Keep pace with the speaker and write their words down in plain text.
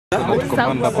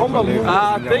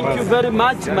Thank you very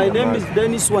much. My name is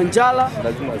Wanjala.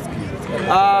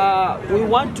 We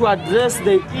want to address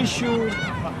the issue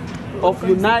of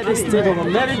United States of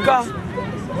America,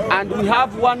 and we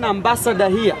have one ambassador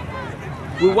here.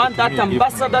 We want that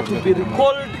ambassador to be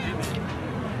recalled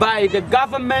by the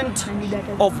government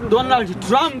of Donald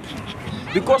Trump,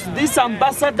 because this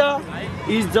ambassador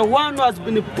is the one who has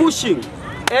been pushing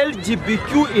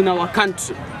LGBTQ in our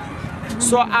country.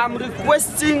 So I'm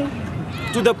requesting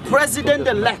to the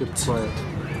president-elect,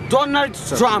 Donald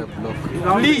Trump,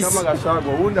 please,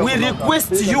 we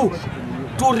request you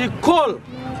to recall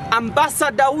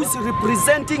ambassador who is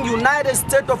representing United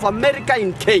States of America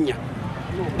in Kenya.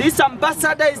 This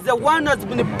ambassador is the one who has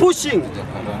been pushing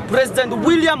President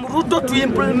William Ruto to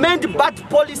implement bad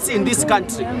policy in this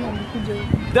country.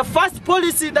 The first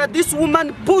policy that this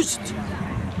woman pushed,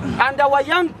 and our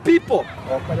young people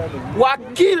were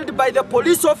killed by the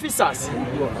police officers,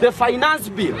 the finance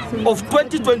bill of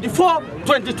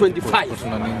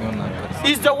 2024-2025,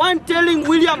 is the one telling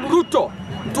William Ruto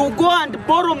to go and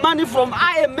borrow money from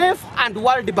IMF and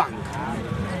World Bank.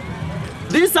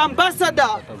 This ambassador,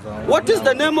 what is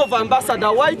the name of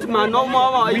ambassador? Whitman or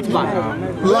Whitman?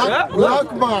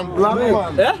 Black man.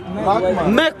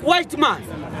 Meg Whitman.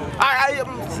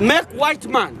 Meg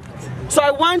Whitman. So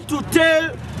I want to tell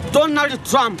Donald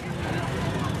Trump,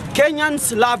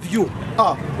 Kenyans love you.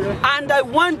 And I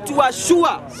want to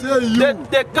assure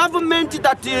the government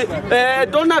that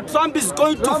Donald Trump is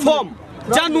going to form,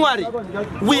 January,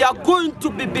 we are going to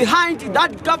be behind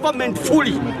that government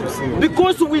fully,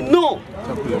 because we know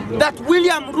that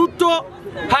William Ruto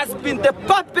has been the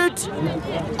puppet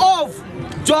of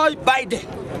Joe Biden.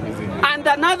 And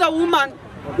another woman,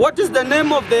 what is the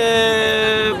name of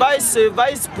the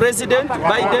vice president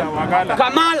Biden?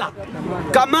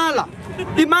 Kamala.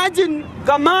 Imagine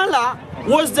Kamala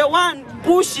was the one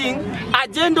pushing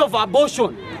agenda of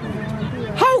abortion.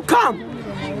 How come?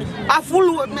 I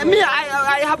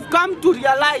have come to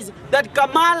realize that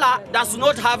Kamala does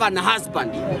not have an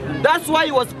husband. That's why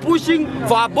he was pushing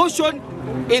for abortion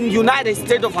in United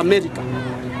States of America.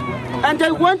 And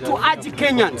I want to urge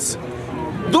Kenyans,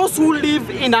 those who live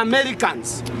in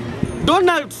Americans,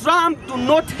 Donald Trump do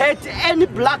not hate any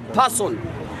black person.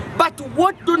 But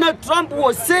what Donald Trump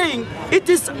was saying, it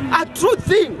is a true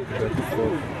thing.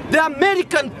 The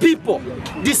American people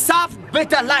deserve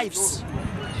better lives.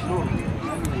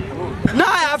 Now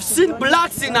I have seen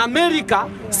blacks in America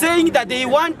saying that they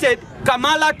wanted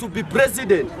Kamala to be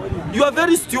president. You are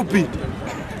very stupid.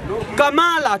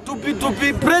 Kamala to be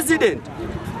president.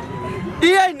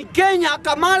 Here in Kenya,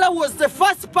 Kamala was the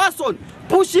first person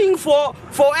pushing for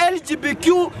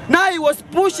LGBTQ. Now he was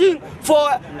pushing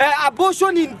for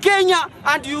abortion in Kenya,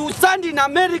 and you stand in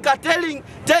America telling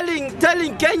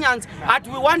Kenyans that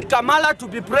we want Kamala to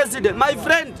be president. My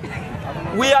friend,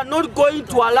 we are not going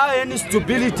to allow any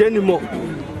stupidity anymore.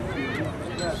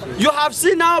 You have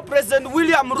seen now President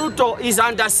William Ruto is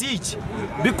under siege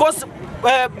because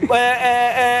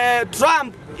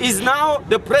Trump is now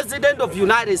the president of the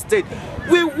United States.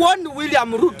 We warned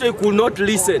William Ruto, he could not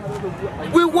listen.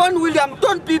 We warned William,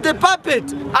 don't be the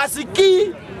puppet as a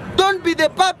key. Don't be the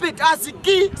puppet as a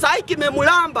key. Saiki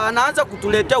memulamba anaanza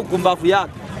kutuletea ukumbavu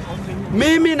yake.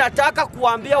 Mimi nataka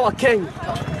kuambia wa Kenya,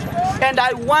 and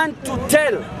I want to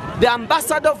tell the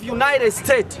ambassador of United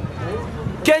States,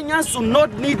 Kenyans do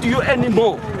not need you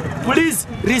anymore. Please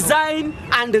resign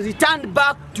and return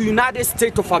back to United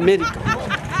States of America.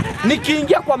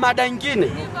 Nikiingia kwa mada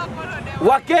nyingine,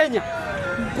 wa Kenya,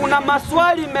 kuna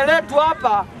maswali imeletwa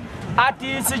hapa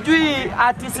ati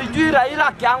sijui Raila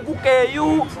akianguke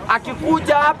EU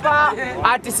akikuja hapa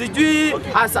ati sijui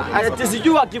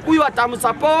Wakikuyu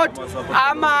atamsupport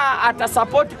ama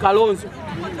atasupport Kalonzo.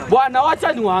 Bwana,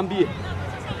 wacha niwaambie,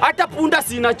 hata punda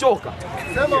sinachoka.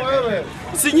 Sema wewe.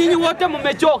 Si nyinyi wote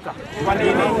mmechoka?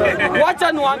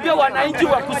 Wacha niwaambie wananchi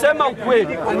wa kusema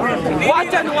ukweli.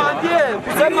 Wacha niwaambie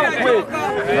kusema ukweli.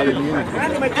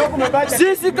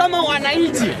 Sisi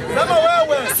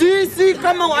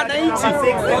kama wananchi,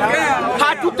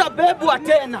 hatutabebwa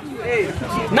tena.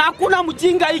 Na hakuna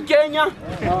mjinga hii Kenya.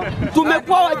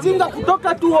 Tumekuwa wajinga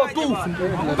kutoka 2002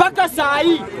 mpaka saa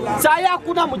hii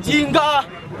hakuna mjinga.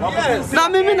 Na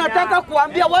mimi nataka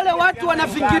kuambia wale watu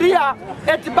wanafikiria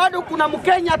eti bado kuna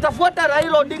Mkenya atafuata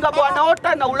Raila Odinga bwana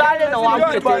ota na ulale na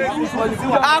waambie tena.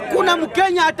 Hakuna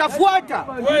Mkenya atafuata.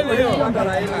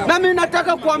 Na mimi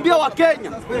nataka kuambia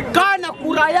Wakenya, kaa na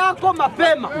kura yako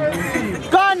mapema.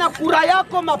 Kaa na kura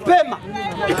yako mapema.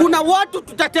 Kuna watu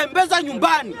tutatembeza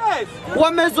nyumbani.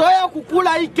 Wamezoea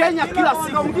kukula hii Kenya kila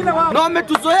siku. Na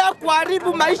wametuzoea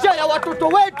kuharibu maisha ya watoto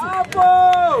wetu.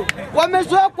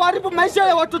 Wamezoea kuharibu maisha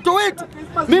ya watoto wetu.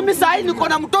 Mimi sasa niko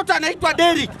na mtoto anaitwa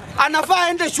Derek, anafaa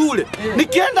aende shule.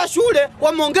 Nikienda shule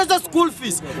wameongeza school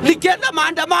fees. Nikienda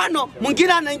maandamano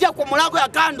mwingine anaingia kwa mlango ya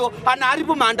kando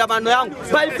anaharibu maandamano yangu.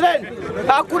 My friend,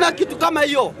 hakuna kitu kama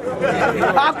hiyo.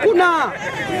 Hakuna.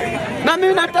 Na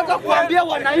mimi nataka kuambia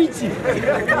wananchi,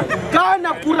 kaa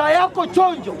na kura yako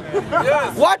chonjo.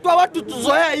 Watu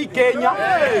tuzoea hii Kenya.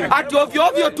 Ati ovyo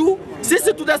ovyo tu.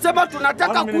 Sisi tunasema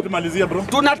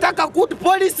tunataka good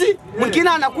policy, mwingine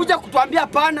anakuja kutuambia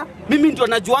pana. Mimi ndio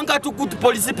najuanga tu good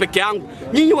policy peke yangu.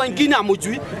 Nyinyi wengine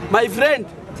hamjui. My friend,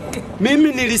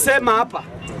 mimi nilisema hapa.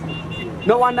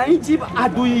 Na wananchi,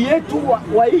 adui yetu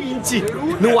wa hii nchi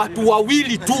ni watu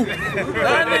wawili tu.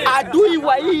 Adui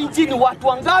wa hii nchi ni watu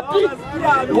wangapi?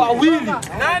 Wawili.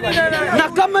 Na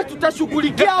kama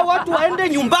tutashughulikia watu waende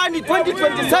nyumbani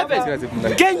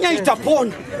 2027, Kenya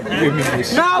itapona.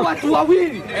 Na watu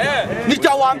wawili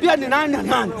nitawaambia ni nani na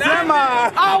nani.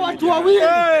 Hao watu wawili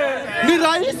ni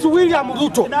Rais William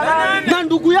Ruto na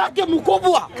ndugu yake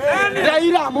mkubwa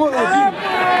Raila Odinga.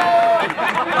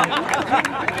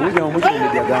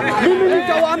 Mimi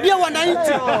nitawaambia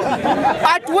wananchi,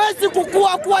 hatuwezi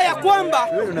kukua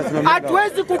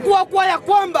kwa ya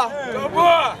kwamba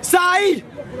saa hii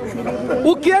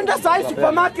ukienda saa hii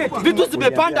supermarket vitu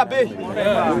zimepanda bei.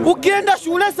 Ukienda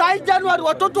shule saa hii Januari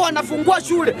watoto wanafungua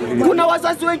shule. Kuna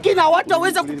wazazi wengine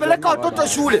hawataweza kupeleka watoto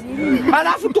shule.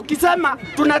 Alafu tukisema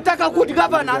tunataka good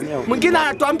governance, mwingine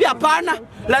anatuambia hapana,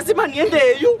 lazima niende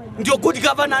EU ndio good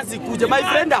governance ikuje. My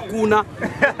friend, hakuna.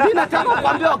 Mimi nataka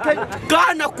kuambia Wakenya,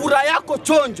 kaa na kura yako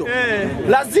chonjo.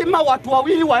 Lazima watu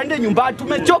wawili waende nyumbani,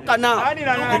 tumechoka nao.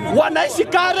 Wanaishi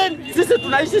Karen, sisi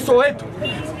tunaishi Soweto.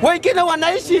 Wengine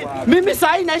wanaishi, mimi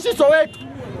saa hii naishi Soweto.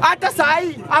 Hata saa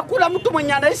hii hakuna mtu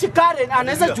mwenye anaishi Karen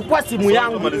anaweza chukua simu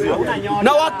yangu.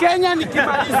 Na Wakenya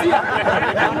nikimalizia,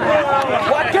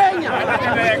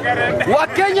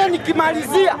 Wakenya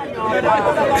nikimalizia,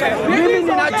 mimi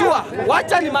ninajua,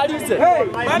 wacha nimalize.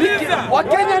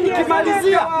 Wakenya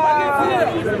nikimalizia,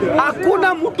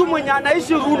 hakuna mtu mwenye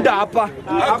anaishi Runda hapa.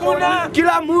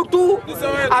 Kila mtu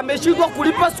ameshindwa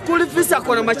kulipa school fees,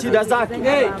 akona mashida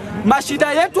zake.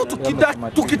 Mashida yetu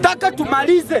tukitaka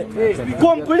tumalize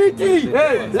completely,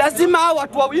 lazima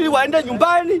watu wawili waende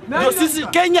nyumbani ndio sisi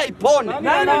Kenya ipone.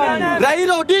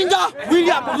 Raila Odinga,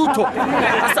 William Ruto.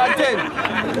 Asanteni.